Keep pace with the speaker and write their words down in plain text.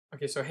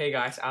Okay, so hey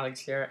guys,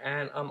 Alex here,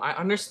 and I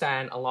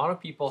understand a lot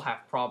of people have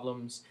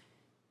problems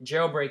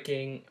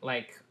jailbreaking,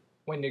 like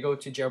when they go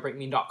to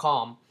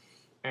jailbreakme.com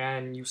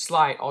and you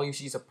slide, all you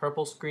see is a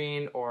purple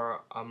screen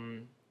or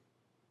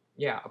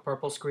yeah, a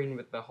purple screen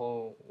with the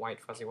whole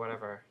white fuzzy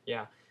whatever.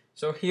 Yeah.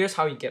 So here's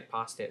how you get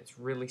past it. It's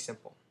really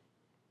simple.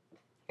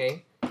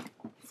 Okay,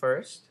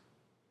 first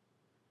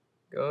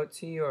go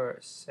to your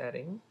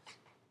settings.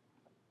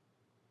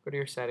 Go to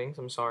your settings.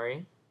 I'm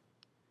sorry.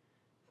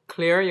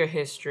 Clear your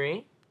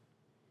history.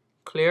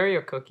 Clear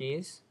your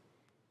cookies.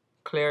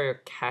 Clear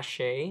your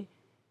cache.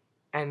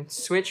 And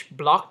switch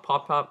block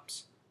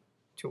pop-ups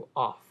to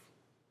off.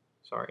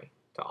 Sorry,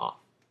 to off.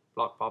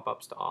 Block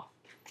pop-ups to off.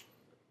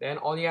 Then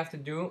all you have to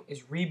do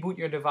is reboot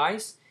your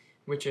device,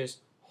 which is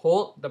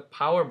hold the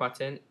power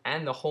button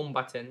and the home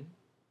button.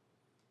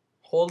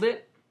 Hold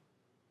it,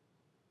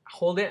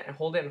 hold it, and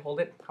hold it, and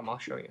hold it. Come, I'll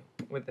show you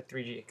with the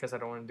 3G because I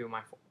don't want to do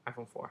my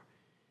iPhone 4.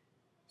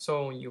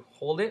 So you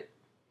hold it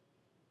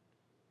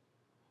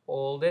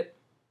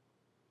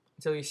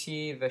until you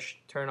see the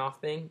turn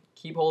off thing.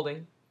 Keep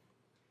holding,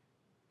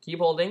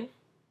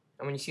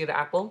 and when you see the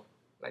apple,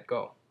 let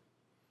go.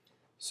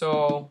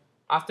 So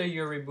after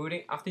you reboot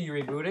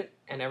it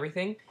and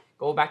everything,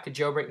 go back to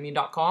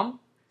jailbreakme.com,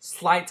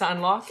 slide to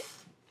unlock,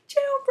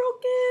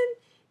 jailbroken,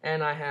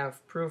 and I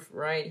have proof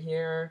right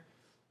here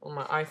on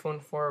my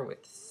iPhone 4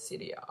 with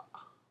Cydia.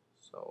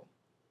 So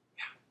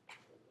yeah,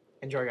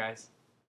 enjoy guys.